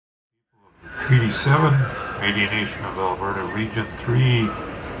Treaty 7, Métis Nation of Alberta, Region 3,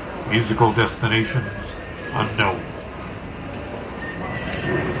 musical destinations unknown.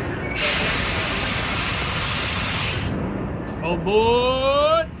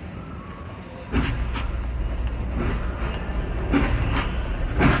 Aboard!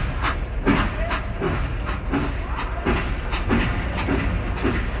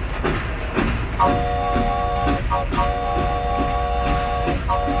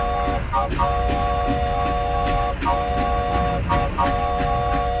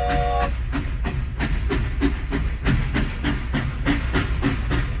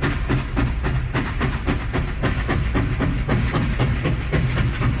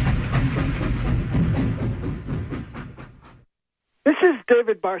 This is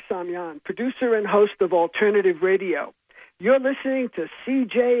David Barsamian, producer and host of Alternative Radio. You're listening to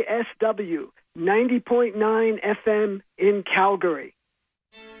CJSW 90.9 FM in Calgary.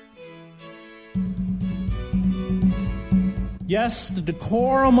 Yes, the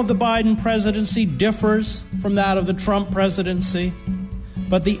decorum of the Biden presidency differs from that of the Trump presidency,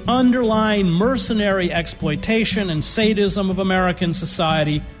 but the underlying mercenary exploitation and sadism of American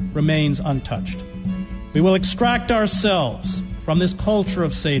society remains untouched. We will extract ourselves from this culture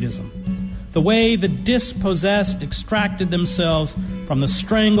of sadism, the way the dispossessed extracted themselves from the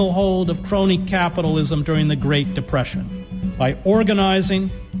stranglehold of crony capitalism during the Great Depression, by organizing,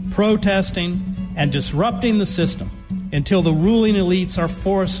 protesting, and disrupting the system until the ruling elites are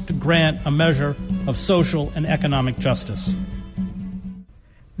forced to grant a measure of social and economic justice.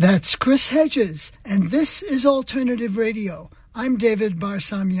 That's Chris Hedges, and this is Alternative Radio. I'm David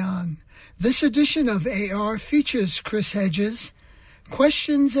Barsamian. This edition of AR features Chris Hedges,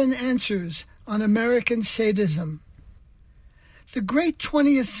 Questions and Answers on American Sadism. The great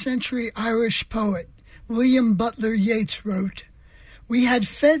 20th century Irish poet William Butler Yeats wrote, "We had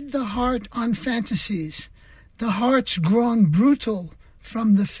fed the heart on fantasies, the heart's grown brutal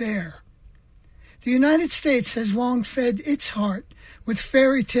from the fair." The United States has long fed its heart with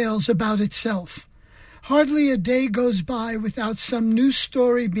fairy tales about itself. Hardly a day goes by without some new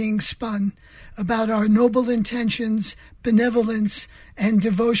story being spun about our noble intentions, benevolence, and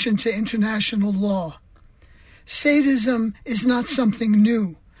devotion to international law. Sadism is not something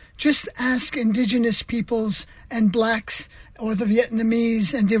new. Just ask indigenous peoples and blacks or the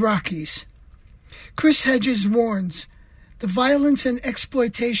Vietnamese and Iraqis. Chris Hedges warns, the violence and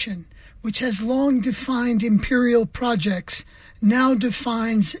exploitation, which has long defined imperial projects, now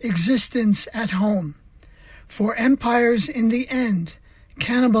defines existence at home. For empires in the end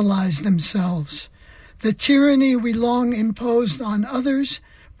cannibalize themselves. The tyranny we long imposed on others,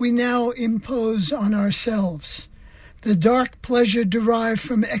 we now impose on ourselves. The dark pleasure derived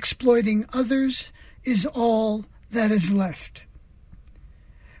from exploiting others is all that is left.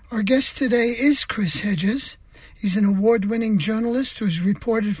 Our guest today is Chris Hedges. He's an award-winning journalist who's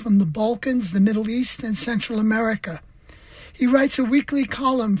reported from the Balkans, the Middle East, and Central America. He writes a weekly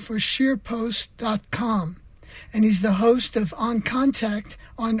column for SheerPost.com, and he's the host of On Contact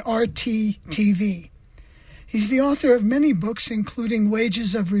on RT-TV. He's the author of many books, including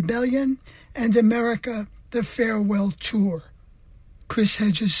Wages of Rebellion and America, the Farewell Tour. Chris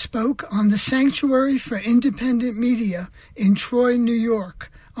Hedges spoke on the Sanctuary for Independent Media in Troy, New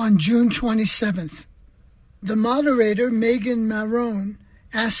York, on June 27th. The moderator, Megan Marone,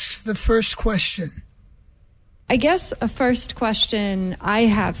 asks the first question. I guess a first question I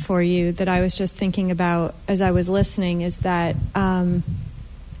have for you that I was just thinking about as I was listening is that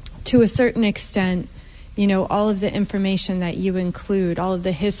to a certain extent, you know, all of the information that you include, all of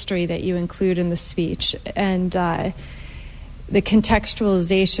the history that you include in the speech, and the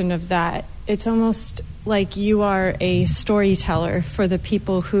contextualization of that, it's almost like you are a storyteller for the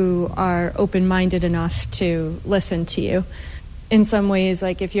people who are open-minded enough to listen to you. In some ways,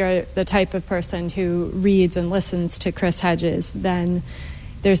 like if you're the type of person who reads and listens to Chris Hedges, then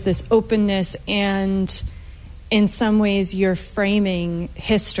there's this openness, and in some ways you're framing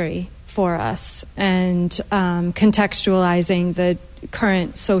history for us and contextualizing the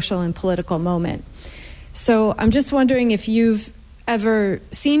current social and political moment. So I'm just wondering if you've ever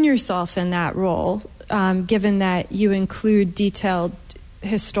seen yourself in that role, given that you include detailed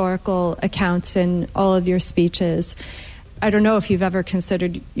historical accounts in all of your speeches. I don't know if you've ever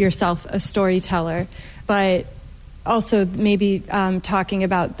considered yourself a storyteller, but also maybe talking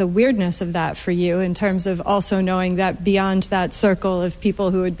about the weirdness of that for you in terms of also knowing that beyond that circle of people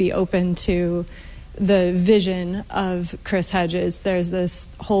who would be open to the vision of Chris Hedges, there's this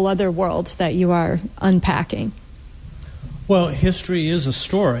whole other world that you are unpacking. Well, history is a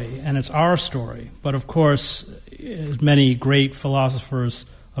story, and it's our story. But of course, as many great philosophers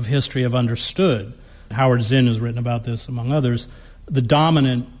of history have understood. Howard Zinn has written about this, among others. The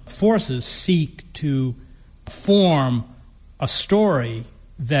dominant forces seek to form a story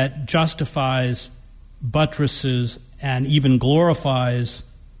that justifies, buttresses, and even glorifies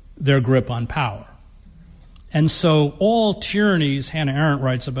their grip on power. And so all tyrannies, Hannah Arendt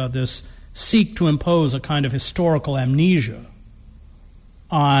writes about this, seek to impose a kind of historical amnesia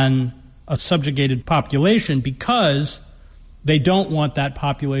on a subjugated population because they don't want that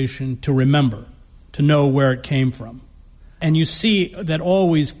population to remember, to know where it came from. And you see that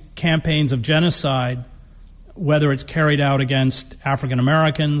always campaigns of genocide, whether it's carried out against African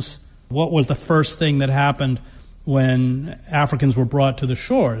Americans, what was the first thing that happened when Africans were brought to the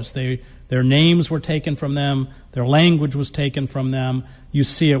shores? Their names were taken from them, their language was taken from them. You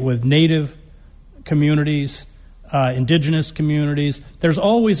see it with native communities, indigenous communities. There's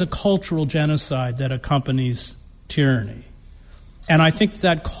always a cultural genocide that accompanies tyranny. And I think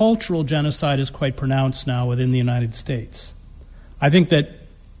that cultural genocide is quite pronounced now within the United States. I think that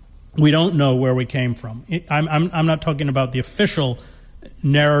we don't know where we came from. I'm not talking about the official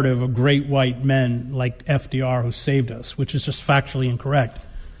narrative of great white men like FDR who saved us, which is just factually incorrect.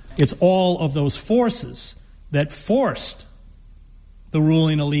 It's all of those forces that forced the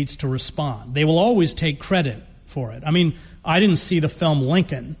ruling elites to respond. They will always take credit for it. I mean, I didn't see the film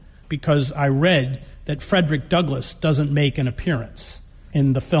Lincoln because I read that Frederick Douglass doesn't make an appearance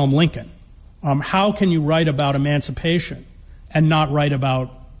in the film Lincoln. How can you write about emancipation and not write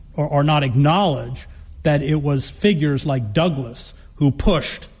about or not acknowledge that it was figures like Douglass who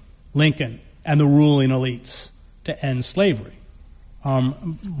pushed Lincoln and the ruling elites to end slavery?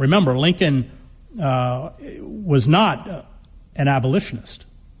 Remember, Lincoln was not an abolitionist.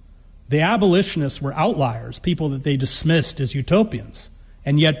 The abolitionists were outliers, people that they dismissed as utopians.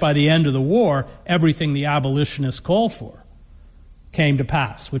 And yet by the end of the war, everything the abolitionists called for came to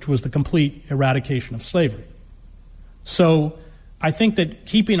pass, which was the complete eradication of slavery. So I think that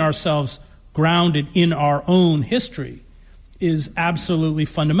keeping ourselves grounded in our own history is absolutely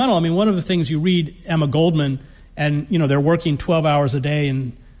fundamental. I mean, one of the things you read Emma Goldman, and they're working 12 hours a day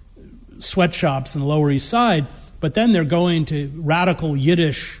in sweatshops in the Lower East Side, but then they're going to radical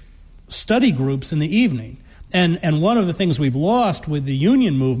Yiddish study groups in the evening. And one of the things we've lost with the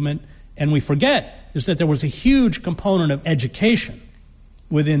union movement, and we forget, is that there was a huge component of education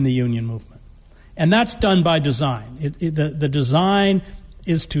within the union movement. And that's done by design. The design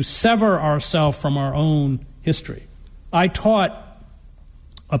is to sever ourselves from our own history. I taught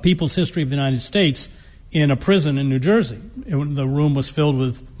a people's history of the United States in a prison in New Jersey. The room was filled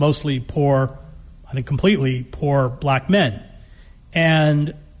with mostly poor, I think completely poor black men.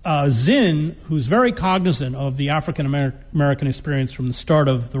 And Zinn, who's very cognizant of the African American experience from the start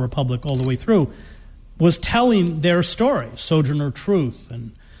of the Republic all the way through, was telling their story, Sojourner Truth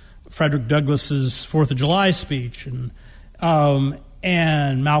and Frederick Douglass's 4th of July speech and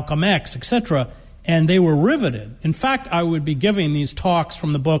Malcolm X, etc., and they were riveted. In fact, I would be giving these talks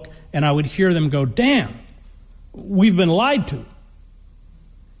from the book, and I would hear them go, damn, we've been lied to.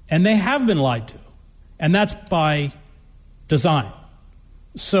 And they have been lied to. And that's by design.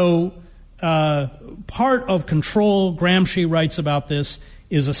 So part of control, Gramsci writes about this,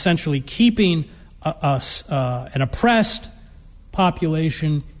 is essentially keeping an oppressed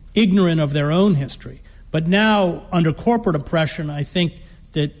population ignorant of their own history. But now, under corporate oppression, I think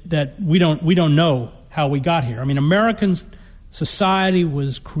that we don't know how we got here. I mean, American society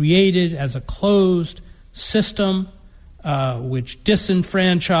was created as a closed system which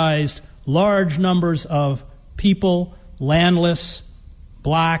disenfranchised large numbers of people, landless,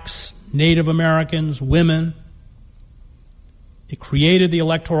 blacks, Native Americans, women. It created the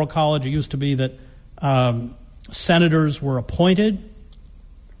Electoral College. It used to be that senators were appointed.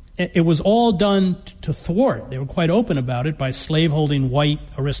 It was all done to thwart, they were quite open about it, by slaveholding white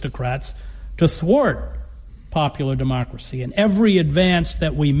aristocrats to thwart popular democracy. And every advance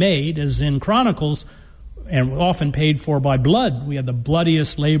that we made, as in Chronicles, and often paid for by blood, we had the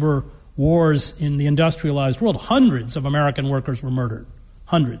bloodiest labor wars in the industrialized world. Hundreds of American workers were murdered.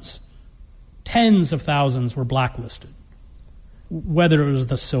 Hundreds. Tens of thousands were blacklisted. Whether it was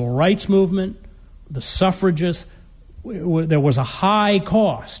the civil rights movement, the suffragists, there was a high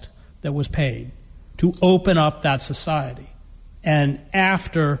cost that was paid to open up that society. And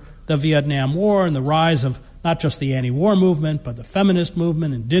after the Vietnam War and the rise of not just the anti-war movement, but the feminist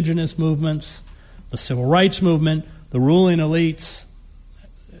movement, indigenous movements, the civil rights movement, the ruling elites,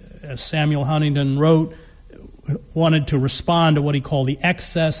 as Samuel Huntington wrote, wanted to respond to what he called the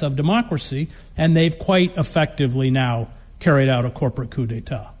excess of democracy, and they've quite effectively now carried out a corporate coup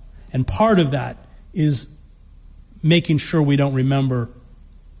d'etat. And part of that is making sure we don't remember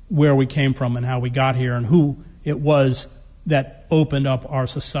where we came from and how we got here and who it was that opened up our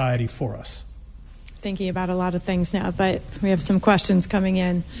society for us. Thinking about a lot of things now, but we have some questions coming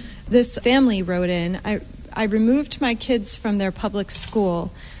in. This family wrote in, I removed my kids from their public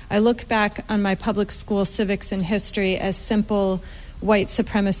school. I look back on my public school civics and history as simple white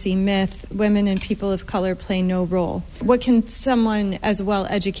supremacy myth. Women and people of color play no role. What can someone as well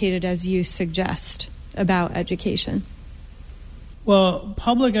educated as you suggest about education? Well,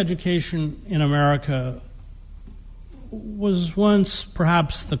 public education in America was once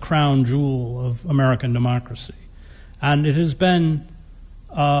perhaps the crown jewel of American democracy, and it has been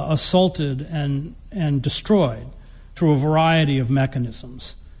assaulted and destroyed through a variety of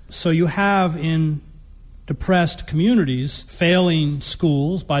mechanisms. So you have in depressed communities failing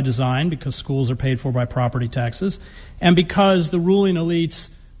schools by design, because schools are paid for by property taxes, and because the ruling elites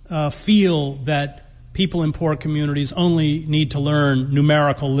feel that people in poor communities only need to learn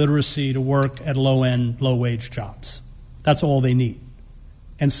numerical literacy to work at low-end, low-wage jobs. That's all they need.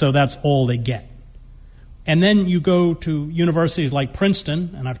 And so that's all they get. And then you go to universities like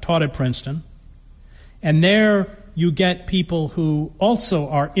Princeton, and I've taught at Princeton, and there you get people who also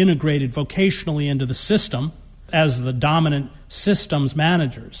are integrated vocationally into the system as the dominant systems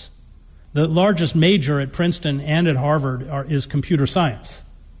managers. The largest major at Princeton and at Harvard is computer science.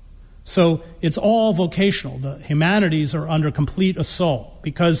 So it's all vocational. The humanities are under complete assault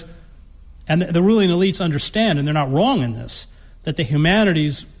because, and the ruling elites understand, and they're not wrong in this, that the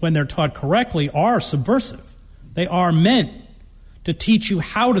humanities, when they're taught correctly, are subversive. They are meant to teach you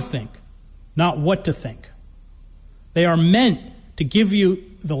how to think, not what to think. They are meant to give you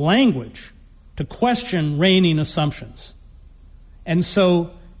the language to question reigning assumptions. And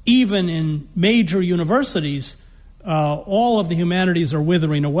so even in major universities, all of the humanities are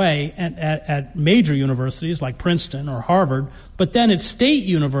withering away at major universities like Princeton or Harvard, but then at state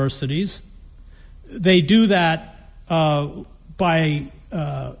universities, they do that by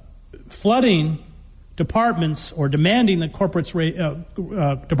flooding departments or demanding that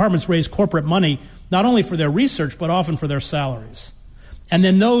departments raise corporate money not only for their research but often for their salaries. And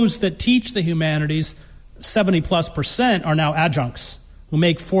then those that teach the humanities, 70+% are now adjuncts who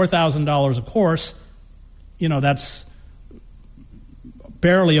make $4,000 a course. You know, that's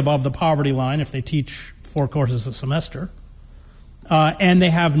barely above the poverty line if they teach 4 courses a semester. And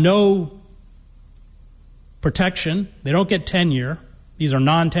they have no protection. They don't get tenure. These are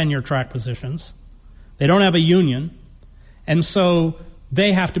non-tenure track positions. They don't have a union. And so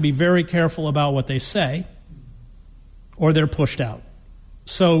they have to be very careful about what they say or they're pushed out.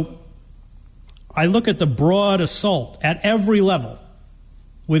 So I look at the broad assault at every level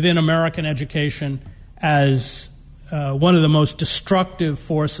within American education as one of the most destructive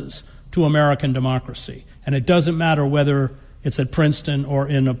forces to American democracy. And it doesn't matter whether it's at Princeton or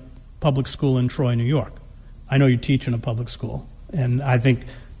in a public school in Troy, New York. I know you teach in a public school, and I think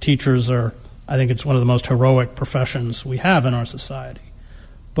teachers are, I think it's one of the most heroic professions we have in our society.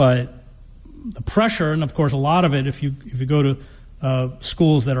 But the pressure, and of course a lot of it, if you go to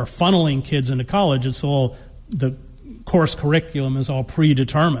schools that are funneling kids into college, it's all, the course curriculum is all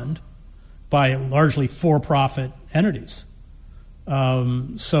predetermined by largely for-profit entities.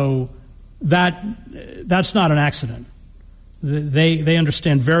 So that's not an accident. They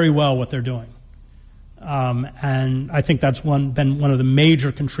understand very well what they're doing. And I think that's been one of the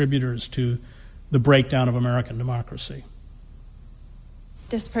major contributors to the breakdown of American democracy.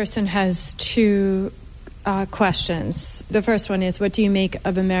 This person has 2 questions. The first one is, what do you make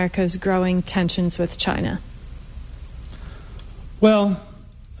of America's growing tensions with China? Well,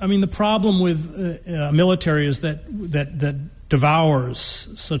 I mean, the problem with military is that devours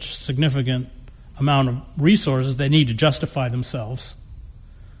such significant amount of resources. They need to justify themselves,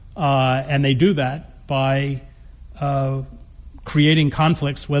 and they do that by creating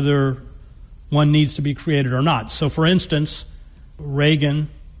conflicts, whether one needs to be created or not. So, for instance, Reagan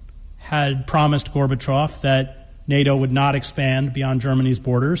had promised Gorbachev that NATO would not expand beyond Germany's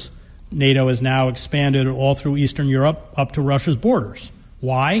borders. NATO has now expanded all through Eastern Europe up to Russia's borders.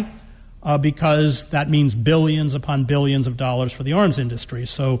 Why? Because that means billions upon billions of dollars for the arms industry.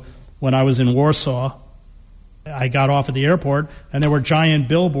 So when I was in Warsaw, I got off at the airport, and there were giant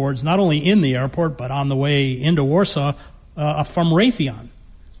billboards, not only in the airport, but on the way into Warsaw, from Raytheon,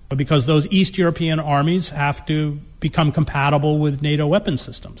 because those East European armies have to become compatible with NATO weapon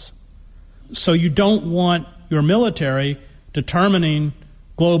systems. So you don't want your military determining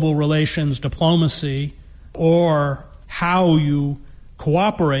global relations, diplomacy, or how you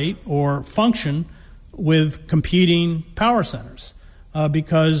cooperate or function with competing power centers,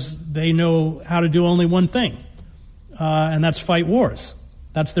 because they know how to do only one thing, and that's fight wars.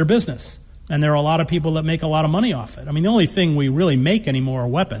 That's their business. And there are a lot of people that make a lot of money off it. I mean, the only thing we really make anymore are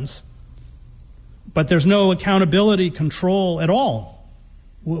weapons. But there's no accountability control at all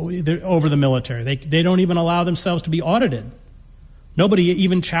over the military. They don't even allow themselves to be audited. Nobody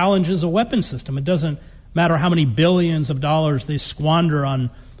even challenges a weapon system. It doesn't matter how many billions of dollars they squander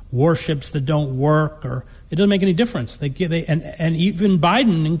on warships that don't work, or it doesn't make any difference. And even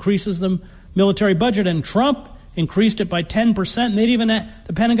Biden increases the military budget, and Trump increased it by 10%, and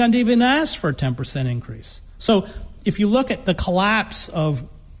the Pentagon didn't even ask for a 10% increase. So if you look at the collapse of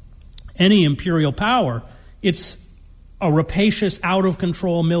any imperial power, it's a rapacious,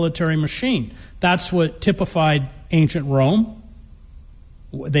 out-of-control military machine. That's what typified ancient Rome.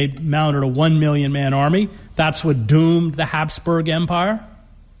 They mounted a 1 million-man army. That's what doomed the Habsburg Empire.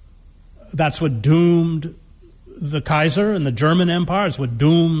 That's what doomed the Kaiser and the German Empire. It's what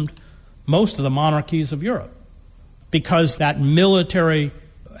doomed most of the monarchies of Europe, because that military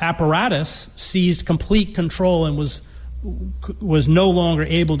apparatus seized complete control and was no longer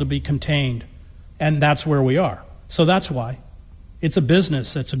able to be contained. And that's where we are. So that's why. It's a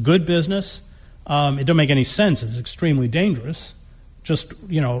business. It's a good business. It don't make any sense. It's extremely dangerous. Just,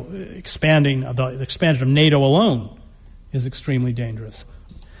 the expansion of NATO alone is extremely dangerous.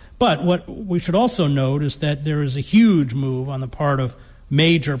 But what we should also note is that there is a huge move on the part of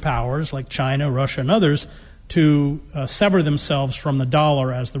major powers like China, Russia, and others to sever themselves from the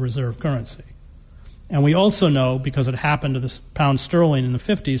dollar as the reserve currency. And we also know, because it happened to the pound sterling in the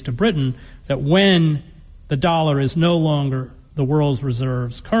 50s to Britain, that when the dollar is no longer the world's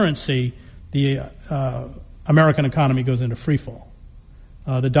reserves currency, the American economy goes into freefall.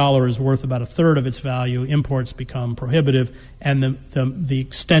 The dollar is worth about a third of its value, imports become prohibitive, and the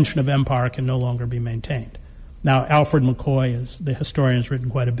extension of empire can no longer be maintained. Now, Alfred McCoy, the historian, has written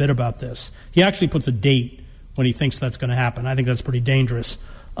quite a bit about this. He actually puts a date when he thinks that's going to happen. I think that's pretty dangerous.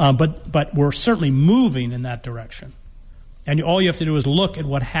 But we're certainly moving in that direction. And all you have to do is look at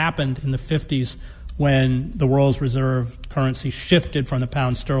what happened in the 50s when the world's reserve currency shifted from the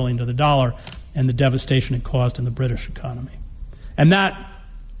pound sterling to the dollar, and the devastation it caused in the British economy. And that,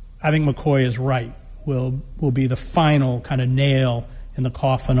 I think McCoy is right, will be the final kind of nail in the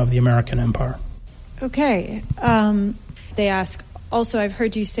coffin of the American empire. Okay. They ask, also, I've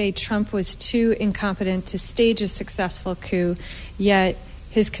heard you say Trump was too incompetent to stage a successful coup, yet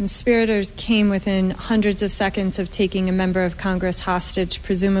his conspirators came within hundreds of seconds of taking a member of Congress hostage,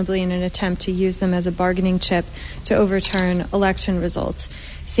 presumably in an attempt to use them as a bargaining chip to overturn election results.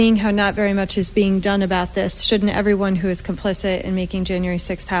 Seeing how not very much is being done about this, shouldn't everyone who is complicit in making January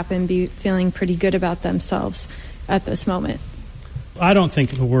 6th happen be feeling pretty good about themselves at this moment? I don't think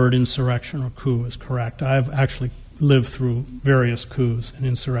the word insurrection or coup is correct. I've actually lived through various coups and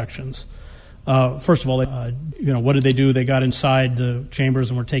insurrections. First of all, what did they do? They got inside the chambers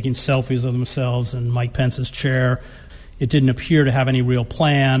and were taking selfies of themselves in Mike Pence's chair. It didn't appear to have any real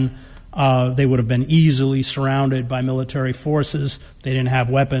plan. They would have been easily surrounded by military forces. They didn't have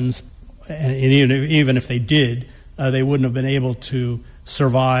weapons. And even if they did, they wouldn't have been able to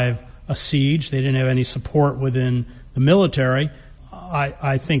survive a siege. They didn't have any support within the military.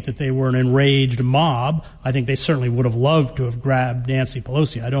 I think that they were an enraged mob. I think they certainly would have loved to have grabbed Nancy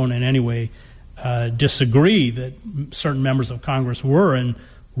Pelosi. I don't in any way disagree that certain members of Congress were in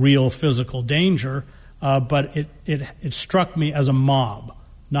real physical danger, but it struck me as a mob,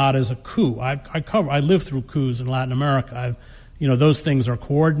 not as a coup. I lived through coups in Latin America. Those things are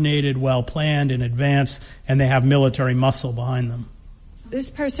coordinated, well planned in advance, and they have military muscle behind them. This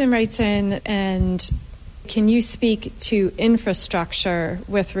person writes in, and can you speak to infrastructure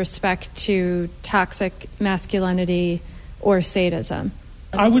with respect to toxic masculinity or sadism?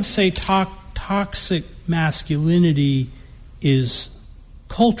 I would say toxic masculinity is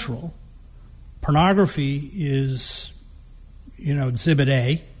cultural. Pornography is, exhibit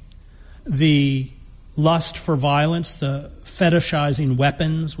A. The lust for violence, the fetishizing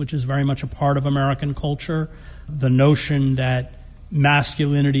weapons, which is very much a part of American culture, the notion that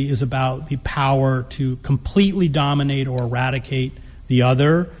masculinity is about the power to completely dominate or eradicate the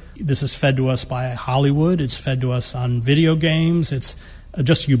other. This is fed to us by Hollywood. It's fed to us on video games. It's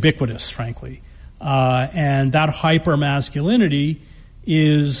just ubiquitous, frankly. And that hyper-masculinity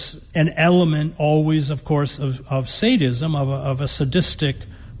is an element always, of course, of sadism, of a sadistic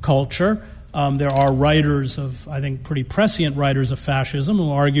culture. There are writers I think pretty prescient writers of fascism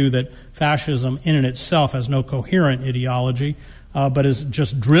who argue that fascism in and itself has no coherent ideology, but is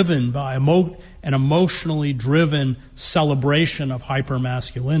just driven by an emotionally driven celebration of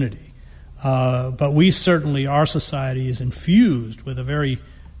hyper-masculinity. But we certainly, our society is infused with a very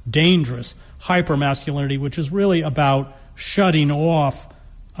dangerous hyper-masculinity, which is really about shutting off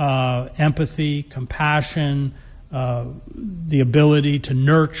empathy, compassion, the ability to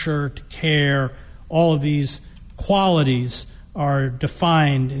nurture, to care, all of these qualities are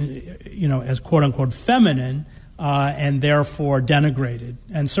defined, as quote-unquote feminine, and therefore denigrated,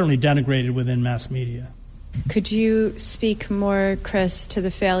 and certainly denigrated within mass media. Could you speak more, Chris, to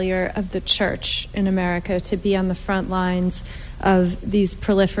the failure of the church in America to be on the front lines of these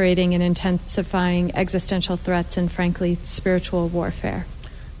proliferating and intensifying existential threats and, frankly, spiritual warfare?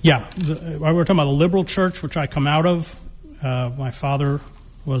 Yeah. We're talking about the liberal church, which I come out of. My father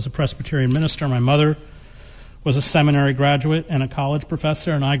was a Presbyterian minister. My mother was a seminary graduate and a college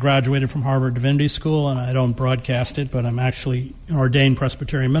professor, and I graduated from Harvard Divinity School, and I don't broadcast it, but I'm actually an ordained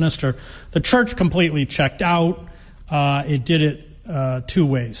Presbyterian minister. The church completely checked out. It did it two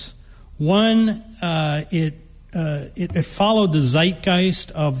ways. One, it followed the zeitgeist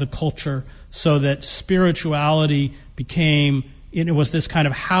of the culture so that spirituality became, it was this kind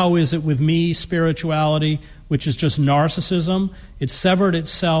of how is it with me spirituality, which is just narcissism. It severed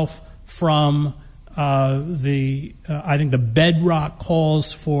itself from I think the bedrock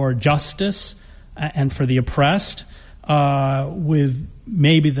calls for justice and for the oppressed, with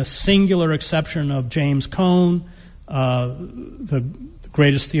maybe the singular exception of James Cone, the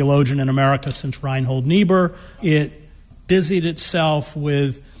greatest theologian in America since Reinhold Niebuhr. It busied itself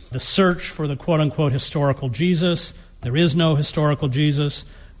with the search for the quote-unquote historical Jesus. There is no historical Jesus.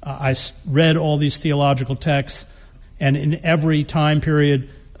 I read all these theological texts, and in every time period,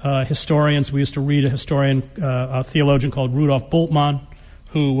 historians, we used to read a theologian called Rudolf Bultmann,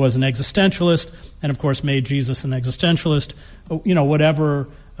 who was an existentialist, and of course made Jesus an existentialist.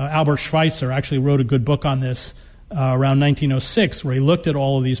 Albert Schweitzer actually wrote a good book on this around 1906, where he looked at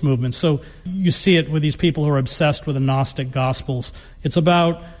all of these movements. So you see it with these people who are obsessed with the Gnostic Gospels. It's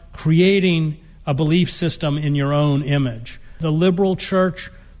about creating a belief system in your own image. The liberal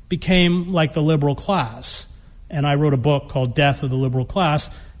church became like the liberal class, and I wrote a book called Death of the Liberal Class,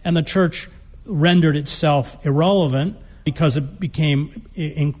 and the church rendered itself irrelevant because it became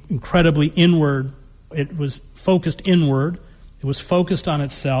incredibly inward. It was focused inward. It was focused on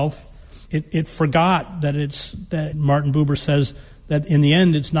itself. It forgot that Martin Buber says that in the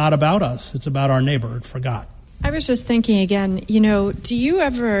end it's not about us, it's about our neighbor. It forgot. I was just thinking again, do you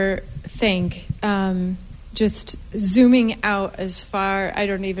ever think, just zooming out as far, I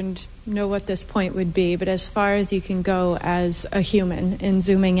don't even know what this point would be, but as far as you can go as a human and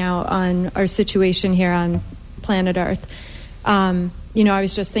zooming out on our situation here on planet Earth. I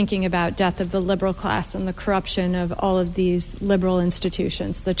was just thinking about death of the liberal class and the corruption of all of these liberal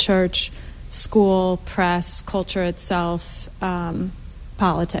institutions, the church, school, press, culture itself,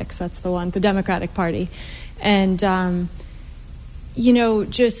 politics, that's the one, the Democratic Party. And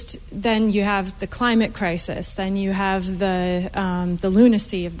just then you have the climate crisis, then you have the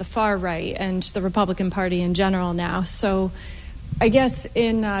lunacy of the far right and the Republican Party in general now. So I guess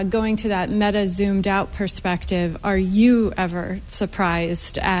in going to that meta zoomed out perspective, are you ever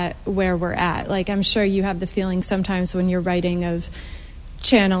surprised at where we're at? Like, I'm sure you have the feeling sometimes when you're writing of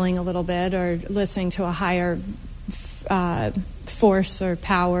channeling a little bit or listening to a higher force or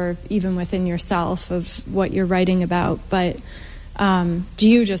power even within yourself of what you're writing about. But do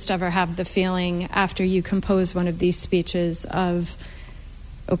you just ever have the feeling after you compose one of these speeches of,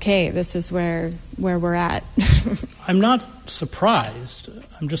 okay, this is where we're at? I'm not surprised.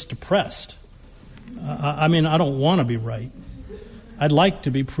 I'm just depressed. I don't want to be right. I'd like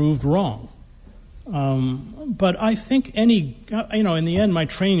to be proved wrong. But I think in the end, my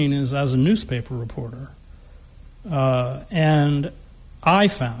training is as a newspaper reporter. And I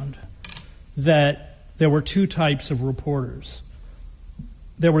found that there were two types of reporters.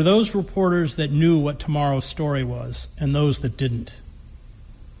 There were those reporters that knew what tomorrow's story was, and those that didn't.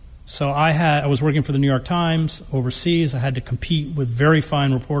 So I was working for the New York Times overseas. I had to compete with very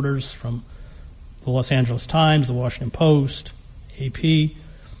fine reporters from the Los Angeles Times, the Washington Post, AP.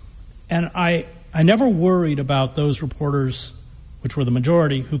 And I never worried about those reporters, which were the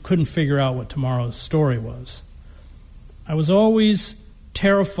majority, who couldn't figure out what tomorrow's story was. I was always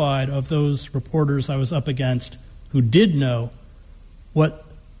terrified of those reporters I was up against who did know what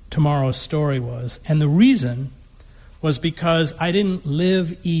tomorrow's story was. And the reason was because I didn't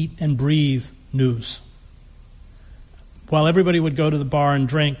live, eat, and breathe news. While everybody would go to the bar and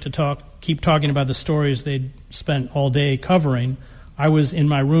drink to keep talking about the stories they'd spent all day covering, I was in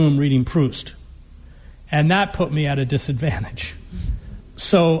my room reading Proust. And that put me at a disadvantage.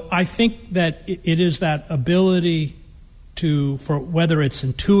 So I think that it is that ability for whether it's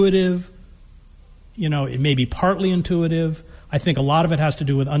intuitive, it may be partly intuitive. I think a lot of it has to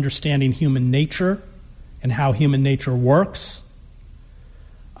do with understanding human nature and how human nature works.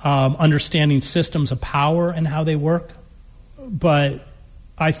 understanding systems of power and how they work. But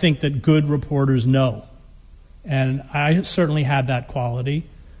I think that good reporters know. And I certainly had that quality.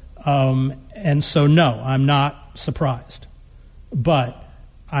 And so, no, I'm not surprised. But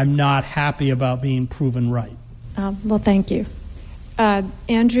I'm not happy about being proven right. Well, thank you.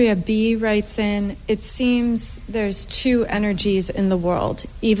 Andrea B. writes in, it seems there's two energies in the world.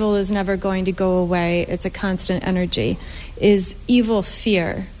 Evil is never going to go away. It's a constant energy. Is evil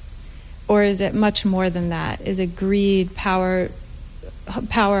fear? Or is it much more than that? Is it greed, power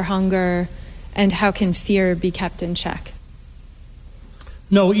hunger, and how can fear be kept in check?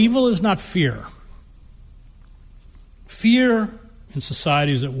 No, evil is not fear. Fear in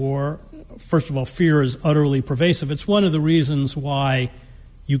societies at war, first of all, fear is utterly pervasive. It's one of the reasons why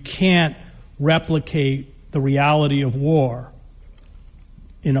you can't replicate the reality of war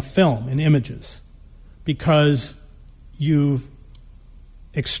in a film, in images, because you've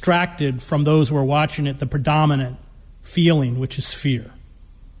extracted from those who are watching it the predominant feeling, which is fear,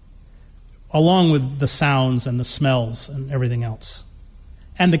 along with the sounds and the smells and everything else.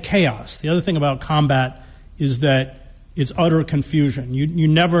 And the chaos. The other thing about combat is that it's utter confusion.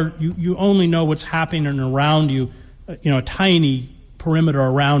 You only know what's happening around you, a tiny perimeter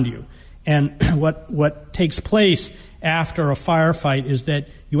around you. And what takes place after a firefight is that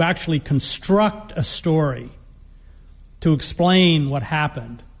you actually construct a story to explain what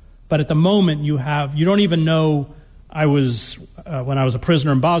happened. But at the moment you don't even know. When I was a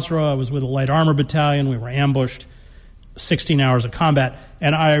prisoner in Basra, I was with a light armor battalion. We were ambushed, 16 hours of combat.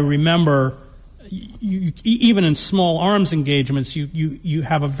 And I remember, even in small arms engagements, you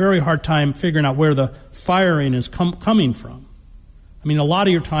have a very hard time figuring out where the firing is coming from. I mean, a lot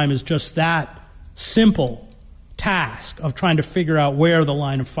of your time is just that simple task of trying to figure out where the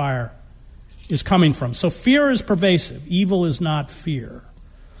line of fire is coming from. So fear is pervasive. Evil is not fear.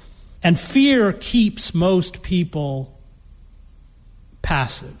 And fear keeps most people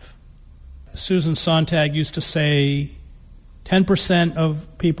passive. Susan Sontag used to say 10% of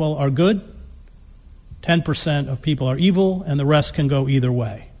people are good, 10% of people are evil, and the rest can go either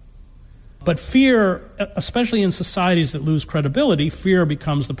way. But fear, especially in societies that lose credibility, fear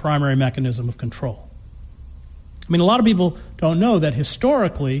becomes the primary mechanism of control. I mean, a lot of people don't know that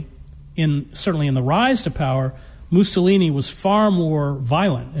historically, certainly in the rise to power, Mussolini was far more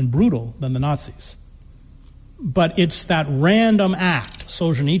violent and brutal than the Nazis. But it's that random act.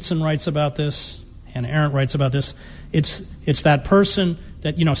 Solzhenitsyn writes about this, Hannah Arendt writes about this. It's that person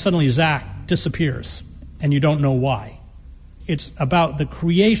that, suddenly Zach disappears, and you don't know why. It's about the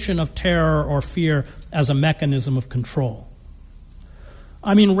creation of terror or fear as a mechanism of control.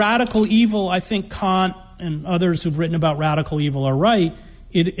 I mean, radical evil, I think Kant and others who've written about radical evil are right.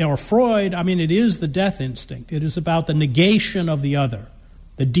 Or Freud, I mean, it is the death instinct. It is about the negation of the other,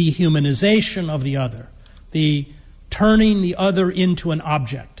 the dehumanization of the other, the turning the other into an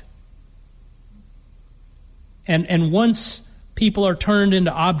object. And once people are turned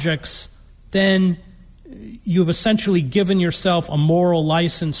into objects, then you've essentially given yourself a moral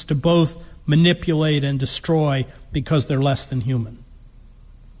license to both manipulate and destroy because they're less than human.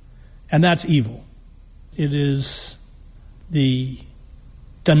 And that's evil. It is the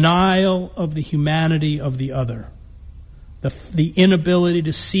denial of the humanity of the other, the inability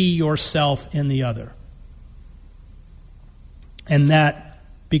to see yourself in the other. And that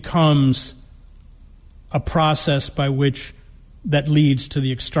becomes a process by which that leads to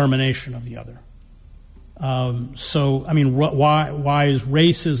the extermination of the other. So, I mean, why is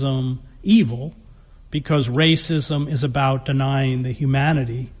racism evil? Because racism is about denying the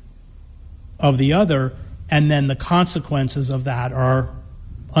humanity of the other, and then the consequences of that are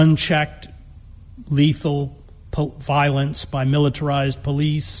unchecked, lethal violence by militarized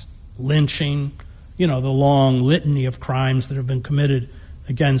police, lynching, the long litany of crimes that have been committed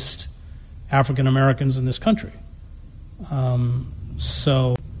against African Americans in this country. I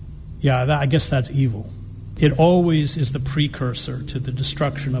guess that's evil. It always is the precursor to the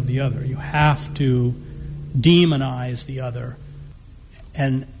destruction of the other. You have to demonize the other,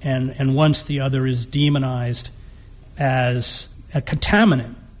 and once the other is demonized as a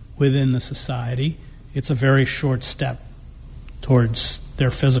contaminant within the society, it's a very short step towards their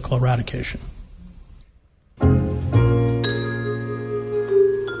physical eradication.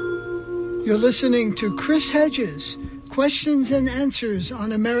 You're listening to Chris Hedges, Questions and Answers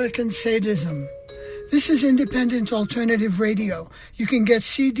on American Sadism. This is Independent Alternative Radio. You can get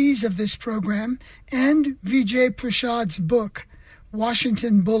CDs of this program and Vijay Prashad's book,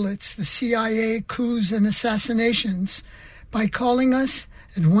 Washington Bullets, The CIA Coups and Assassinations, by calling us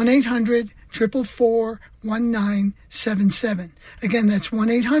at 1-800 1-800-444-1977. Again, that's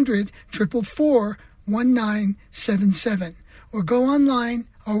 1-800-444-1977. Or go online,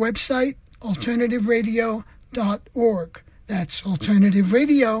 our website, alternativeradio.org. That's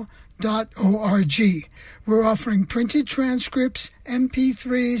alternativeradio.org. We're offering printed transcripts,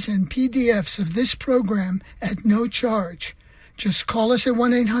 MP3s, and PDFs of this program at no charge. Just call us at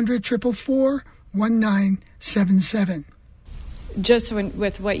 1-800-444-1977. Just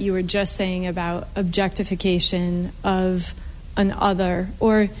with what you were just saying about objectification of an other,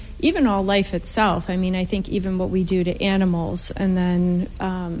 or even all life itself. I mean, I think even what we do to animals, and then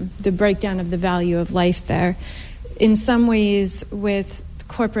the breakdown of the value of life there. In some ways, with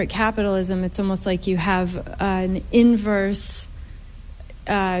corporate capitalism, it's almost like you have an inverse,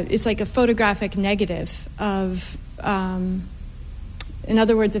 it's like a photographic negative of, in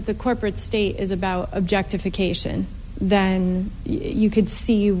other words, if the corporate state is about objectification, then you could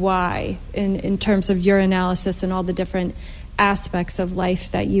see why, in terms of your analysis and all the different aspects of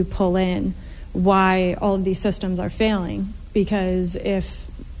life that you pull in, why all of these systems are failing. Because if,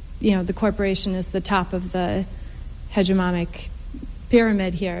 the corporation is the top of the hegemonic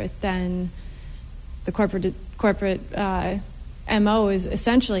pyramid here, then the corporate MO is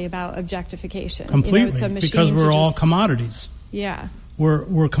essentially about objectification. Completely, it's a machine because we're all commodities. Yeah.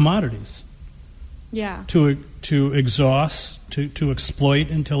 We're commodities. Yeah. To exhaust, to exploit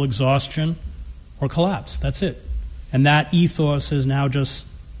until exhaustion or collapse. That's it. And that ethos has now just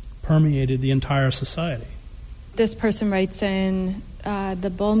permeated the entire society. This person writes in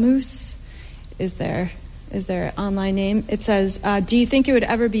the Bull Moose. Is their online name. It says, do you think it would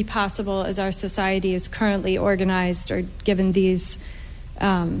ever be possible, as our society is currently organized, or given these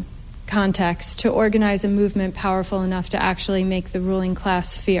contexts, to organize a movement powerful enough to actually make the ruling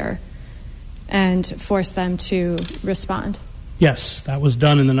class fear and force them to respond? Yes, that was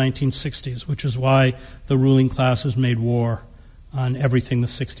done in the 1960s, which is why the ruling classes made war on everything the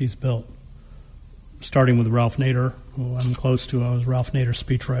 60s built, starting with Ralph Nader, who I'm close to. I was Ralph Nader's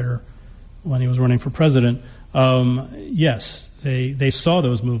speechwriter when he was running for president. Yes, they saw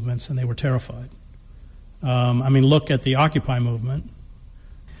those movements and they were terrified. Look at the Occupy movement.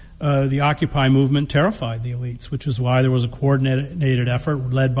 The Occupy movement terrified the elites, which is why there was a coordinated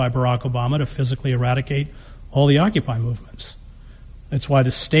effort led by Barack Obama to physically eradicate all the Occupy movements. It's why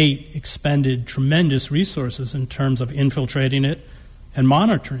the state expended tremendous resources in terms of infiltrating it and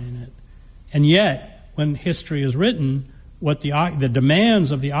monitoring it. And yet, when history is written, what the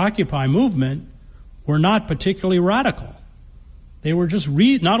demands of the Occupy movement were not particularly radical. They were just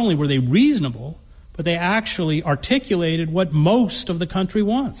not only were they reasonable, but they actually articulated what most of the country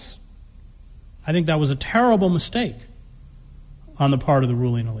wants. I think that was a terrible mistake on the part of the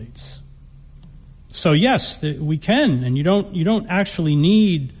ruling elites. So yes, we can, and you don't actually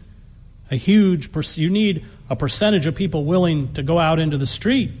need a huge you need a percentage of people willing to go out into the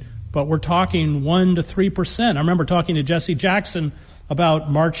street, but we're talking 1% to 3%. I remember talking to Jesse Jackson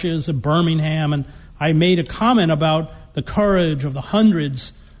about marches at Birmingham, and I made a comment about the courage of the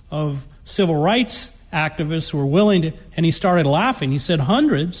hundreds of civil rights activists who were willing to, and he started laughing. He said,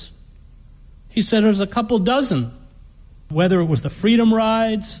 hundreds? He said there's a couple dozen. Whether it was the Freedom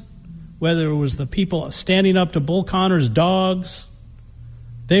Rides, whether it was the people standing up to Bull Connor's dogs,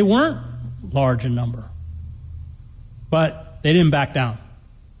 they weren't large in number. But they didn't back down.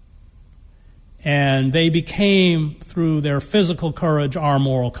 And they became, through their physical courage, our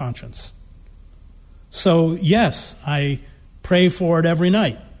moral conscience. So, yes, I pray for it every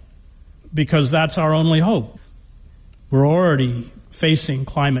night, because that's our only hope. We're already facing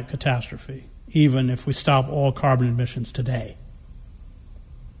climate catastrophe, even if we stop all carbon emissions today.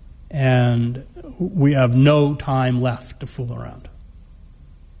 And we have no time left to fool around.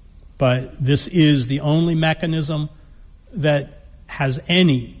 But this is the only mechanism that has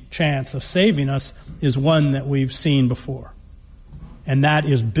any chance of saving us, is one that we've seen before. And that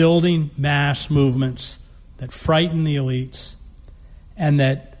is building mass movements that frighten the elites and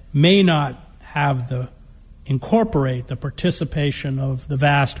that may not incorporate the participation of the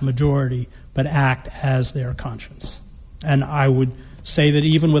vast majority, but act as their conscience. And I would say that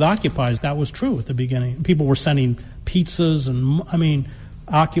even with Occupy, that was true at the beginning. People were sending pizzas, and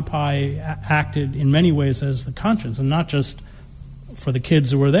Occupy acted in many ways as the conscience, and not just for the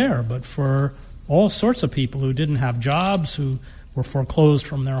kids who were there, but for all sorts of people who didn't have jobs, who were foreclosed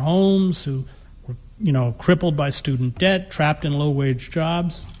from their homes, who were, crippled by student debt, trapped in low-wage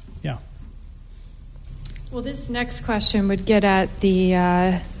jobs. Yeah. Well, this next question would get at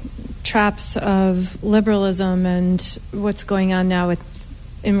the traps of liberalism and what's going on now with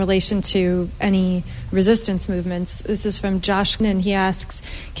in relation to any resistance movements. This is from Josh, and he asks,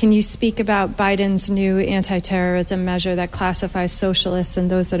 can you speak about Biden's new anti-terrorism measure that classifies socialists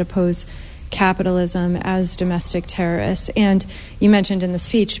and those that oppose capitalism as domestic terrorists? And you mentioned in the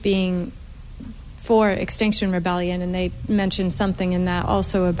speech being for Extinction Rebellion, and they mentioned something in that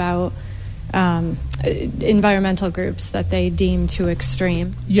also about environmental groups that they deem too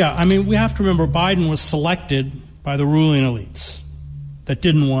extreme. Yeah, I mean, we have to remember Biden was selected by the ruling elites that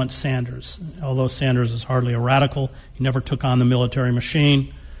didn't want Sanders, although Sanders is hardly a radical. He never took on the military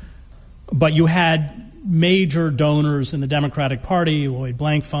machine. But you had major donors in the Democratic Party, Lloyd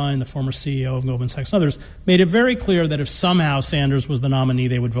Blankfein, the former CEO of Goldman Sachs, and others, made it very clear that if somehow Sanders was the nominee,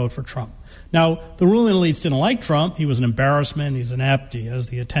 they would vote for Trump. Now, the ruling elites didn't like Trump. He was an embarrassment. He's inept. He has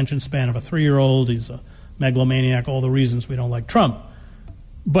the attention span of a 3-year-old. He's a megalomaniac, all the reasons we don't like Trump.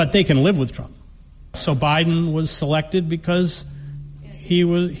 But they can live with Trump. So Biden was selected because he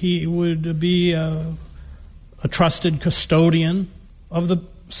would be a trusted custodian of the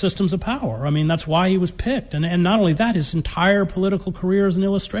systems of power. I mean, that's why he was picked. And not only that, his entire political career is an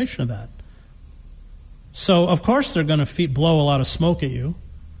illustration of that. So, of course, they're going to blow a lot of smoke at you.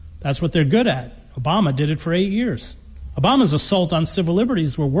 That's what they're good at. Obama did it for 8 years. Obama's assault on civil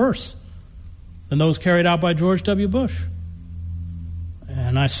liberties were worse than those carried out by George W. Bush.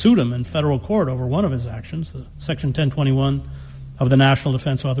 And I sued him in federal court over one of his actions, the Section 1021 of the National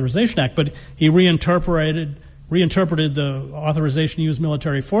Defense Authorization Act. But he reinterpreted the Authorization to Use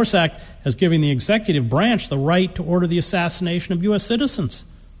Military Force Act as giving the executive branch the right to order the assassination of U.S. citizens,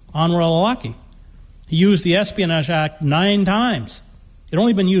 Anwar al-Awlaki. He used the Espionage Act 9 times. It had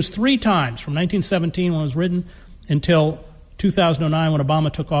only been used 3 times, from 1917 when it was written until 2009 when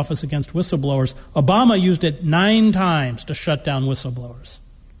Obama took office against whistleblowers. Obama used it 9 times to shut down whistleblowers.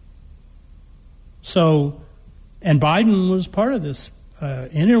 So, and Biden was part of this, an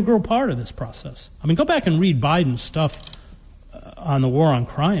integral part of this process. I mean, go back and read Biden's stuff on the war on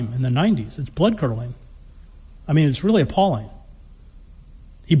crime in the 90s. It's blood-curdling. I mean, it's really appalling.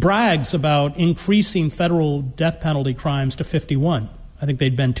 He brags about increasing federal death penalty crimes to 51. I think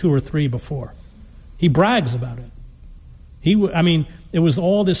they'd been 2 or 3 before. He brags about it. It was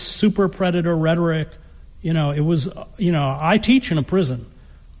all this super predator rhetoric. I teach in a prison,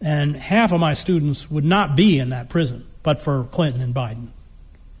 and half of my students would not be in that prison but for Clinton and Biden.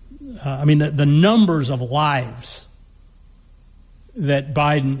 The numbers of lives that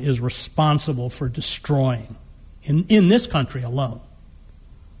Biden is responsible for destroying in this country alone,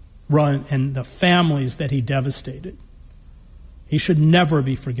 and the families that he devastated. He should never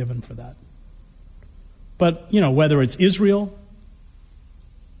be forgiven for that. But, whether it's Israel,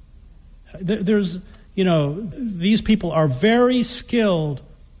 these people are very skilled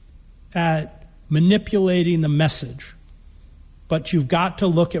at manipulating the message. But you've got to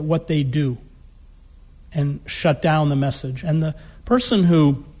look at what they do and shut down the message. And the person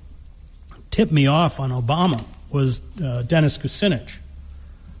who tipped me off on Obama was Dennis Kucinich,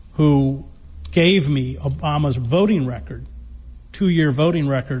 who gave me Obama's voting record, 2-year voting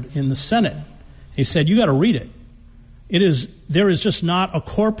record in the Senate. He said, you got to read it. There is just not a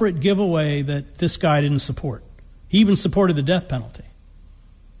corporate giveaway that this guy didn't support. He even supported the death penalty.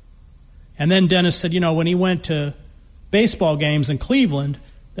 And then Dennis said, when he went to baseball games in Cleveland,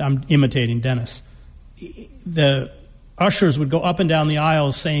 I'm imitating Dennis, the ushers would go up and down the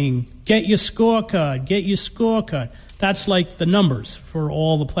aisles saying, get your scorecard, get your scorecard. That's like the numbers for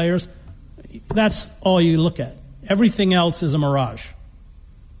all the players. That's all you look at. Everything else is a mirage.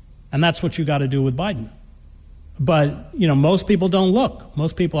 And that's what you got to do with Biden. But, most people don't look.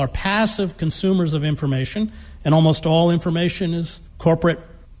 Most people are passive consumers of information, and almost all information is corporate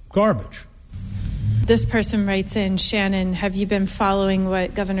garbage. This person writes in, Shannon, have you been following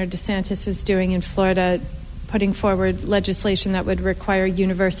what Governor DeSantis is doing in Florida, putting forward legislation that would require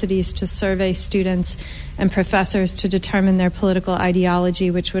universities to survey students and professors to determine their political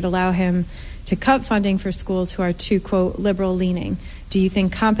ideology, which would allow him to cut funding for schools who are too, quote, liberal-leaning? Do you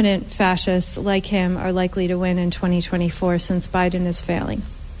think competent fascists like him are likely to win in 2024 since Biden is failing?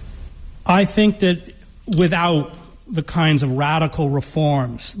 I think that without the kinds of radical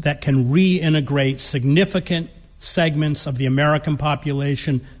reforms that can reintegrate significant segments of the American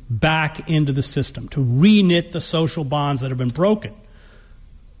population back into the system, to reknit the social bonds that have been broken,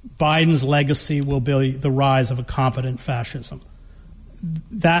 Biden's legacy will be the rise of a competent fascism.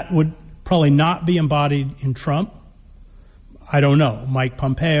 That would probably not be embodied in Trump. I don't know. Mike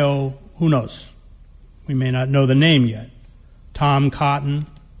Pompeo, who knows? We may not know the name yet. Tom Cotton.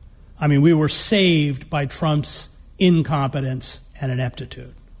 We were saved by Trump's incompetence and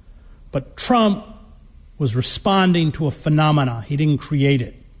ineptitude. But Trump was responding to a phenomena. He didn't create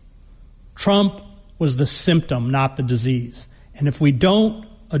it. Trump was the symptom, not the disease. And if we don't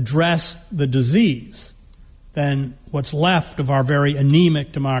address the disease, then what's left of our very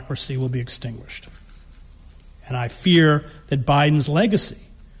anemic democracy will be extinguished. And I fear that Biden's legacy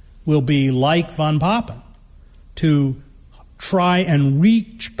will be like von Papen, to try and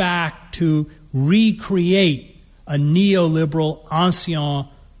reach back to recreate a neoliberal ancien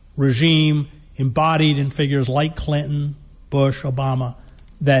regime embodied in figures like Clinton, Bush, Obama,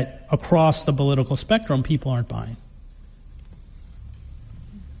 that across the political spectrum people aren't buying.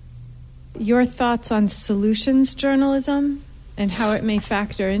 Your thoughts on solutions journalism and how it may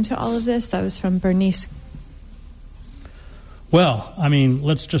factor into all of this? That was from Bernice. Well, I mean,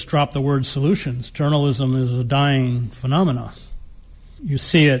 let's just drop the word solutions. Journalism is a dying phenomenon. You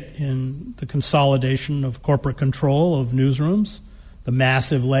see it in the consolidation of corporate control of newsrooms, the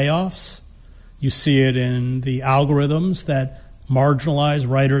massive layoffs. You see it in the algorithms that marginalize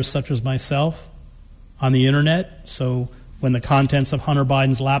writers such as myself on the internet. So when the contents of Hunter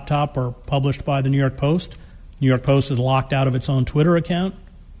Biden's laptop are published by the New York Post is locked out of its own Twitter account.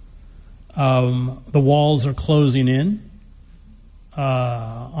 The walls are closing in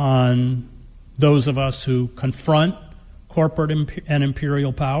on those of us who confront corporate and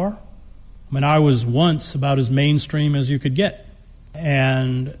imperial power. I mean, I was once about as mainstream as you could get.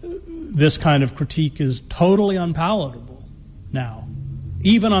 And this kind of critique is totally unpalatable now,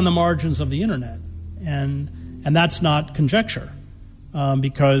 even on the margins of the internet. And that's not conjecture,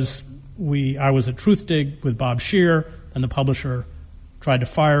 because I was at Truthdig with Bob Scheer, and the publisher tried to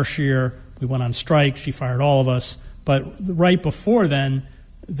fire Scheer. We went on strike. She fired all of us. But right before then,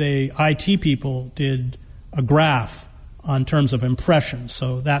 the IT people did a graph on terms of impressions.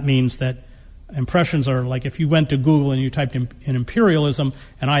 So that means that impressions are like if you went to Google and you typed in imperialism,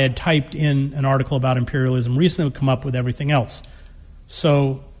 and I had typed in an article about imperialism recently, it would come up with everything else.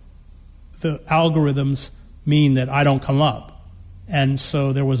 So the algorithms mean that I don't come up. And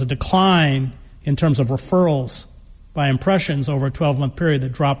so there was a decline in terms of referrals by impressions over a 12-month period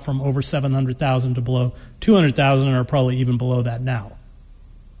that dropped from over 700,000 to below 200,000, or probably even below that now.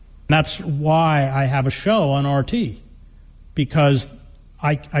 And that's why I have a show on RT, because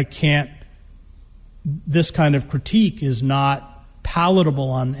I can't, this kind of critique is not palatable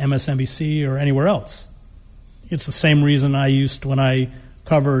on MSNBC or anywhere else. It's the same reason I used, when I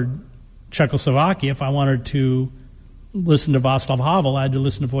covered Czechoslovakia, if I wanted to listen to Václav Havel, I had to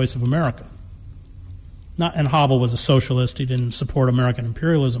listen to Voice of America. And Havel was a socialist. He didn't support American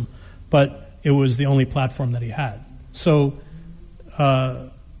imperialism, but it was the only platform that he had. So I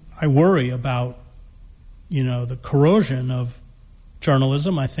worry about, the corrosion of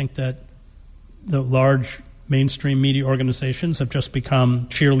journalism. I think that the large mainstream media organizations have just become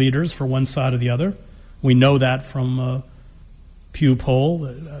cheerleaders for one side or the other. We know that from a Pew poll.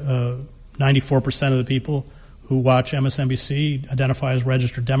 94% of the people who watch MSNBC identify as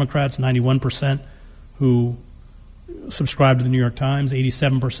registered Democrats, 91% who subscribe to the New York Times,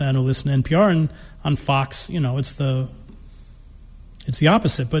 87% who listen to NPR, and on Fox, it's the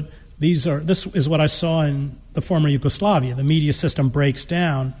opposite. But this is what I saw in the former Yugoslavia. The media system breaks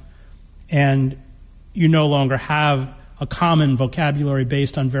down, and you no longer have a common vocabulary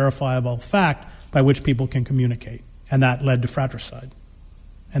based on verifiable fact by which people can communicate, and that led to fratricide.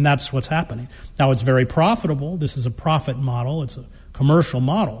 And that's what's happening. Now, it's very profitable. This is a profit model. It's a commercial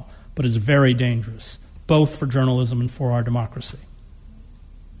model, but it's very dangerous, both for journalism and for our democracy.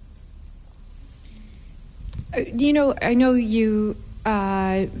 I know you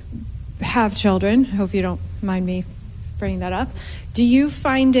have children. I hope you don't mind me bringing that up. Do you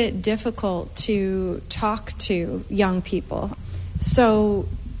find it difficult to talk to young people? So,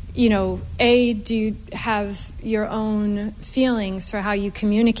 do you have your own feelings for how you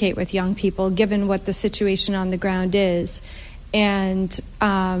communicate with young people, given what the situation on the ground is? And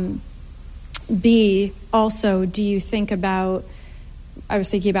B, also, do you think about, I was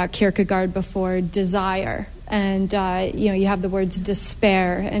thinking about Kierkegaard before, desire. And, you have the words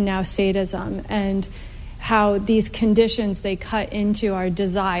despair and now sadism, and how these conditions, they cut into our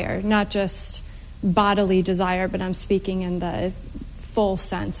desire, not just bodily desire, but I'm speaking in the full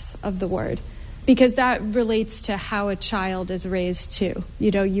sense of the word, because that relates to how a child is raised too.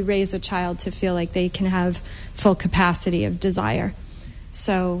 You raise a child to feel like they can have full capacity of desire.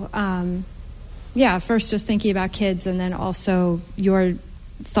 So, first just thinking about kids, and then also your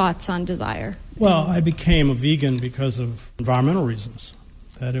thoughts on desire. Well, I became a vegan because of environmental reasons.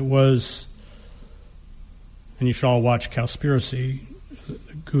 That it was, and you should all watch Cowspiracy,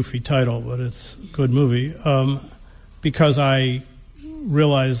 goofy title, but it's a good movie, because I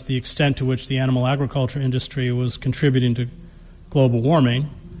realized the extent to which the animal agriculture industry was contributing to global warming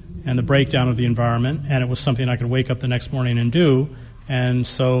and the breakdown of the environment, and it was something I could wake up the next morning and do. And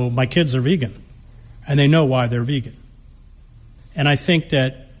so my kids are vegan, and they know why they're vegan. And I think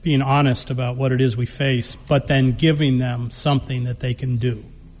that being honest about what it is we face, but then giving them something that they can do,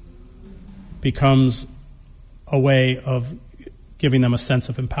 becomes a way of giving them a sense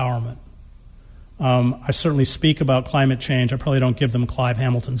of empowerment. I certainly speak about climate change. I probably don't give them Clive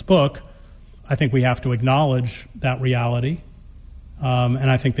Hamilton's book. I think we have to acknowledge that reality. And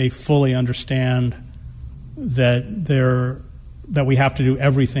I think they fully understand that we have to do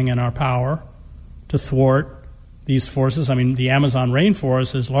everything in our power to thwart these forces. I mean, the Amazon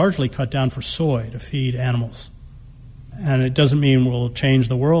rainforest is largely cut down for soy to feed animals. And it doesn't mean we'll change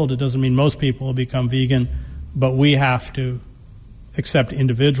the world. It doesn't mean most people will become vegan. But we have to accept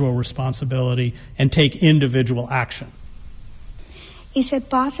individual responsibility and take individual action. Is it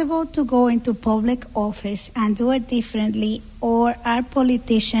possible to go into public office and do it differently, or are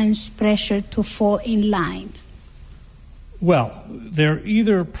politicians pressured to fall in line? Well, they're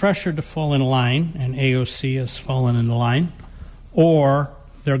either pressured to fall in line, and AOC has fallen in line, or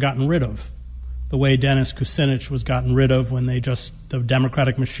they're gotten rid of, the way Dennis Kucinich was gotten rid of when the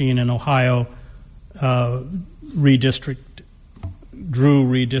Democratic machine in Ohio did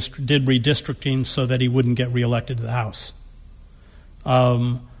redistricting so that he wouldn't get reelected to the House.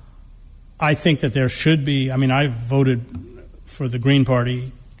 I think that there should be, I've voted for the Green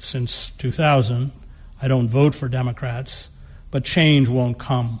Party since 2000. I don't vote for Democrats, but change won't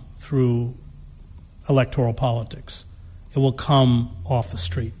come through electoral politics. It will come off the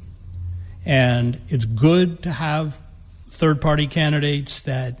street. And it's good to have third-party candidates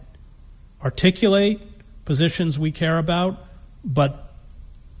that articulate positions we care about, but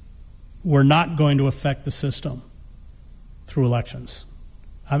we're not going to affect the system through elections.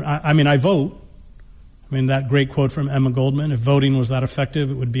 I vote. That great quote from Emma Goldman, if voting was that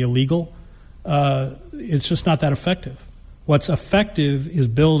effective, it would be illegal. It's just not that effective. What's effective is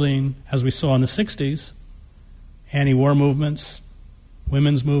building, as we saw in the 60s, anti-war movements,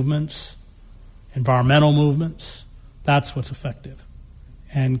 women's movements, environmental movements. That's what's effective.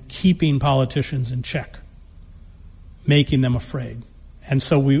 And keeping politicians in check, making them afraid. And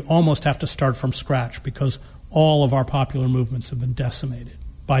so we almost have to start from scratch because all of our popular movements have been decimated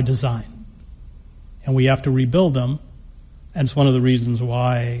by design. And we have to rebuild them. And it's one of the reasons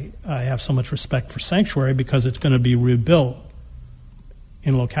why I have so much respect for Sanctuary, because it's going to be rebuilt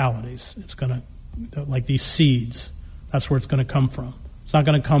in localities. It's going to, like these seeds, that's where it's going to come from. It's not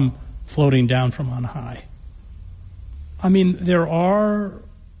going to come floating down from on high. There are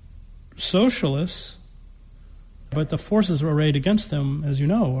socialists, but the forces arrayed against them, as you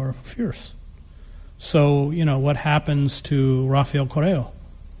know, are fierce. So, what happens to Rafael Correa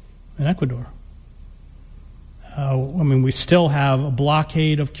in Ecuador? We still have a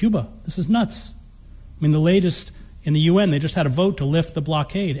blockade of Cuba. This is nuts. The latest in the UN, they just had a vote to lift the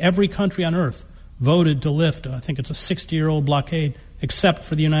blockade. Every country on earth voted to lift, I think it's a 60-year-old blockade, except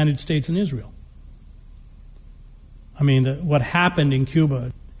for the United States and Israel. What happened in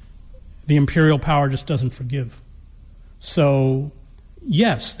Cuba, the imperial power just doesn't forgive. So,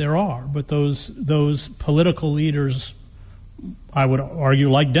 yes, there are, but those political leaders, I would argue,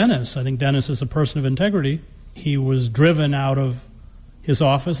 like Dennis. I think Dennis is a person of integrity. He was driven out of his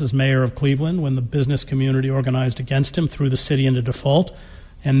office as mayor of Cleveland when the business community organized against him, threw the city into default,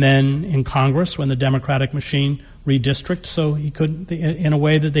 and then in Congress when the Democratic machine redistricted, so he couldn't, in a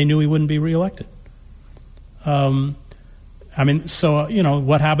way that they knew he wouldn't be reelected. What happened to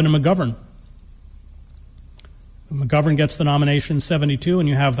McGovern? McGovern gets the nomination in 72, and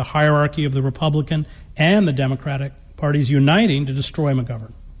you have the hierarchy of the Republican and the Democratic parties uniting to destroy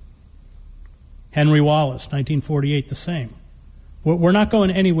McGovern. Henry Wallace, 1948, the same. We're not going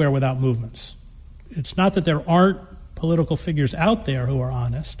anywhere without movements. It's not that there aren't political figures out there who are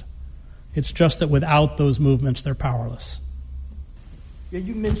honest. It's just that without those movements, they're powerless. Yeah,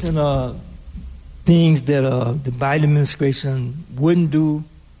 you mentioned things that the Biden administration wouldn't do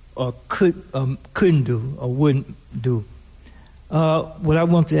or couldn't do or wouldn't do. What I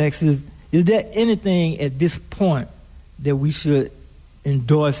want to ask is there anything at this point that we should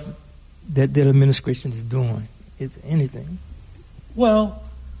endorse that administration is doing? Is anything? Well,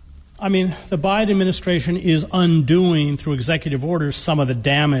 the Biden administration is undoing through executive orders some of the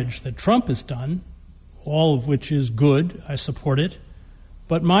damage that Trump has done, all of which is good. I support it.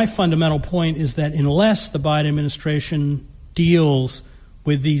 But my fundamental point is that unless the Biden administration deals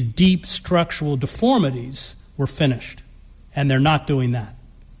with these deep structural deformities, we're finished. And they're not doing that.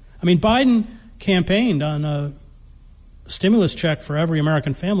 Biden campaigned on a stimulus check for every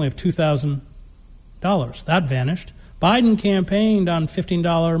American family of $2,000. That vanished. Biden campaigned on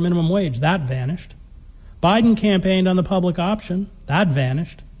 $15 minimum wage. That vanished. Biden campaigned on the public option. That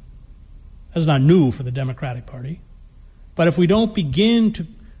vanished. That's not new for the Democratic Party. But if we don't begin to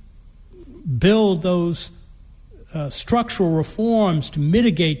build those structural reforms to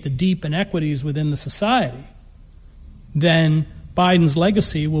mitigate the deep inequities within the society, then Biden's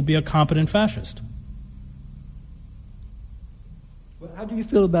legacy will be a competent fascist. Well, how do you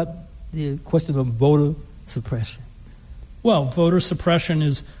feel about the question of voter suppression? Well, voter suppression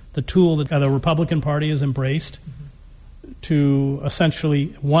is the tool that the Republican Party has embraced to essentially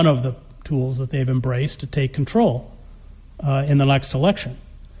one of the tools that they've embraced to take control in the next election.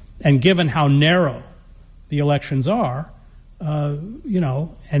 And given how narrow the elections are,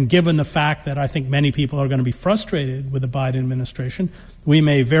 and given the fact that I think many people are going to be frustrated with the Biden administration, we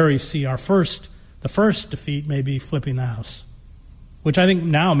may see the first defeat may be flipping the House, which I think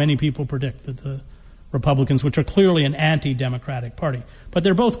now many people predict that the Republicans, which are clearly an anti-democratic party, but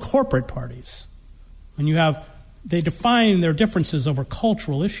they're both corporate parties. And they define their differences over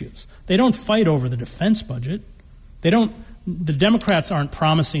cultural issues. They don't fight over the defense budget. The Democrats aren't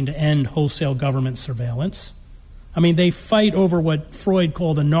promising to end wholesale government surveillance. I mean, they fight over what Freud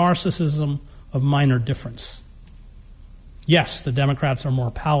called the narcissism of minor difference. Yes, the Democrats are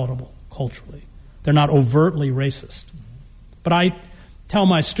more palatable culturally. They're not overtly racist. But I tell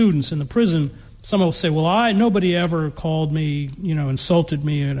my students in the prison, some will say, well, nobody ever called me, insulted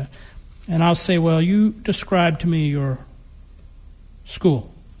me. And I'll say, well, you describe to me your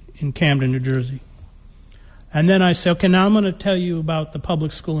school in Camden, New Jersey. And then I say, okay, now I'm going to tell you about the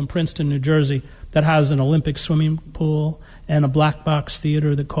public school in Princeton, New Jersey, that has an Olympic swimming pool and a black box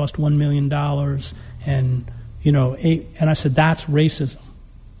theater that cost $1 million. And, and I said, that's racism.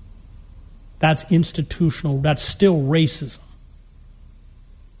 That's institutional. That's still racism.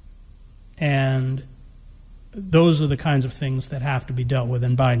 And those are the kinds of things that have to be dealt with,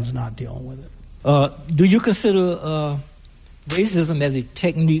 and Biden's not dealing with it. Do you consider racism as a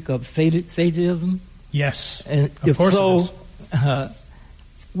technique of sadism? Yes. And of course so,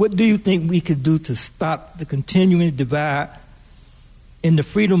 what do you think we could do to stop the continuing divide in the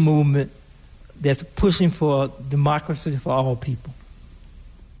freedom movement that's pushing for democracy for all people?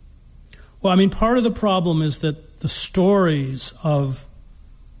 Well, I mean, part of the problem is that the stories of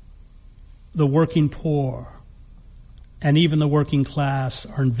the working poor and even the working class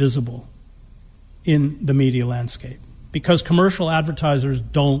are invisible in the media landscape because commercial advertisers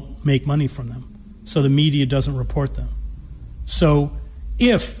don't make money from them. So the media doesn't report them. So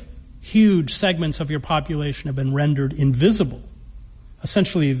if huge segments of your population have been rendered invisible,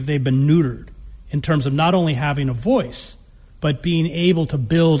 essentially they've been neutered in terms of not only having a voice, but being able to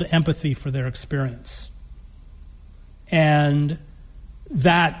build empathy for their experience. And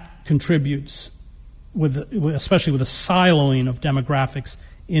that contributes, especially with the siloing of demographics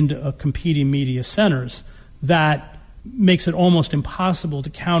into competing media centers, that makes it almost impossible to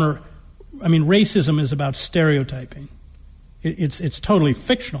counter. I mean, racism is about stereotyping. It's totally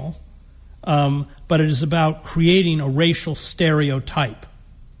fictional, but it is about creating a racial stereotype.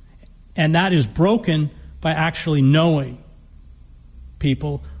 And that is broken by actually knowing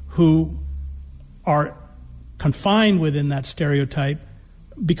people who are confined within that stereotype,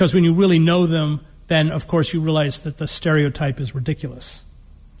 because when you really know them, then, of course, you realize that the stereotype is ridiculous.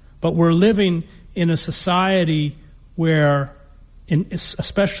 But we're living in a society where,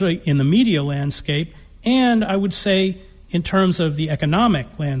 especially in the media landscape, and I would say in terms of the economic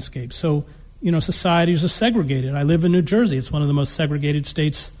landscape. So, societies are segregated. I live in New Jersey. It's one of the most segregated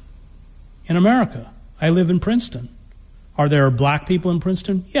states in America. I live in Princeton. Are there black people in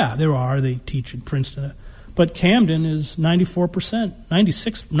Princeton? Yeah, there are. They teach in Princeton. But Camden is 94%,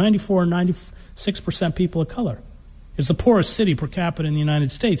 96% people of color. It's the poorest city per capita in the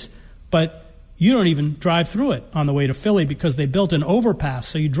United States. But you don't even drive through it on the way to Philly because they built an overpass,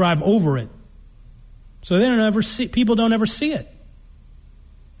 so you drive over it. So people don't ever see it.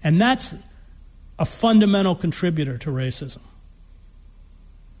 And that's a fundamental contributor to racism.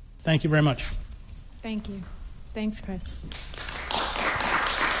 Thank you very much. Thank you. Thanks, Chris.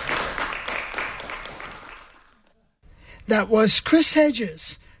 That was Chris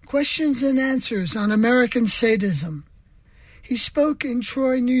Hedges, Questions and Answers on American Sadism. He spoke in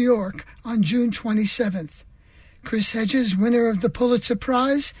Troy, New York on June 27th. Chris Hedges, winner of the Pulitzer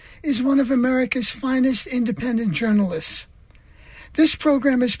Prize, is one of America's finest independent journalists. This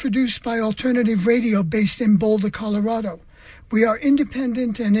program is produced by Alternative Radio based in Boulder, Colorado. We are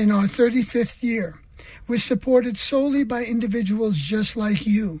independent and in our 35th year. We're supported solely by individuals just like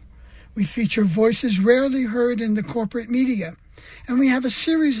you. We feature voices rarely heard in the corporate media, and we have a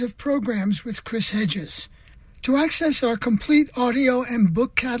series of programs with Chris Hedges. To access our complete audio and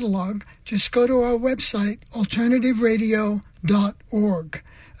book catalog, just go to our website, alternativeradio.org.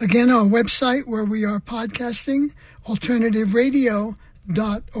 Again, our website where we are podcasting,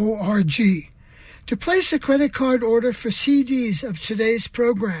 alternativeradio.org. To place a credit card order for CDs of today's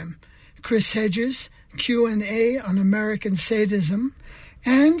program, Chris Hedges, Q&A on American Sadism,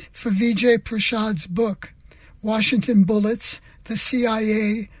 and for Vijay Prashad's book, Washington Bullets, the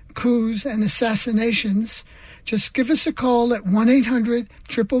CIA, Coups, and Assassinations, just give us a call at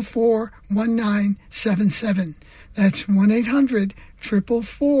 1-800-444-1977. That's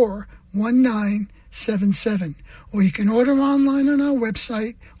 1-800-444-1977. Or you can order online on our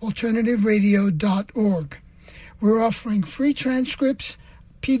website, alternativeradio.org. We're offering free transcripts,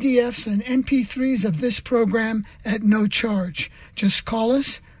 PDFs, and MP3s of this program at no charge. Just call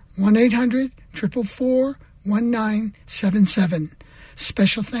us, 1-800-444-1977.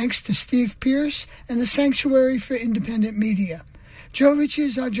 Special thanks to Steve Pierce and the Sanctuary for Independent Media. Joe Ritchie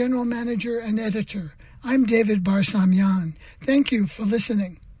is our general manager and editor. I'm David Barsamian. Thank you for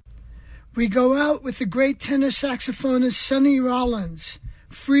listening. We go out with the great tenor saxophonist Sonny Rollins,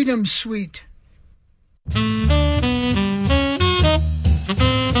 Freedom Suite.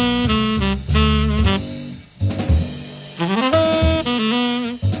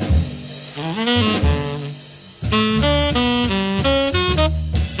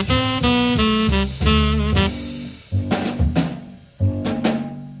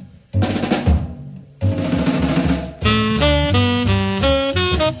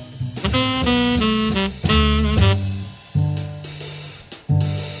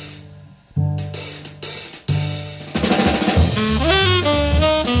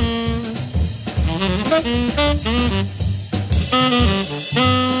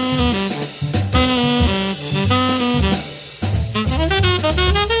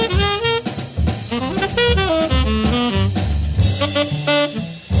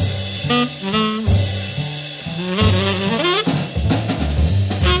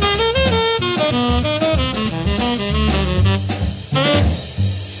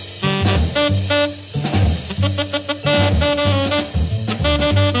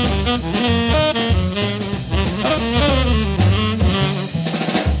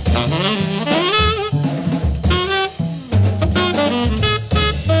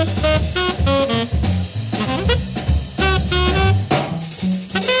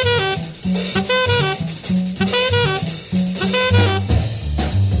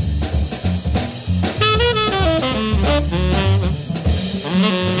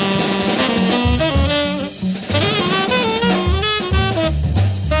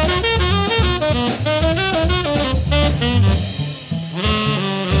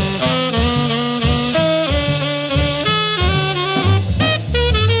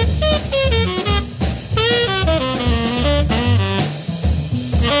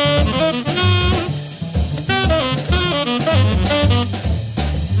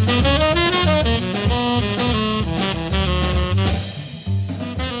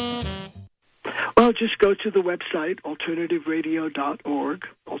 Just go to the website, alternativeradio.org,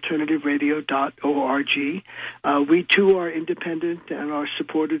 alternativeradio.org. We, too, are independent and are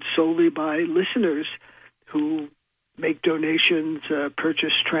supported solely by listeners who make donations,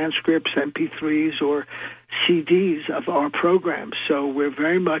 purchase transcripts, MP3s, or CDs of our programs. So we're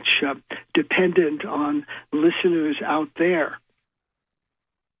very much dependent on listeners out there.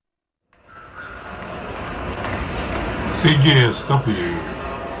 CJSW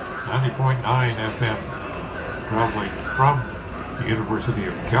 90.9 FM, traveling from the University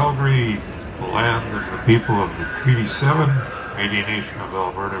of Calgary, the land of the people of the Treaty 7, Métis Nation of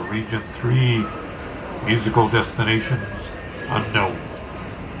Alberta, Region 3, musical destinations unknown.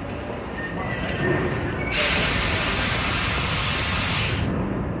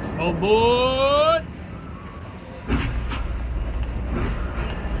 Aboard!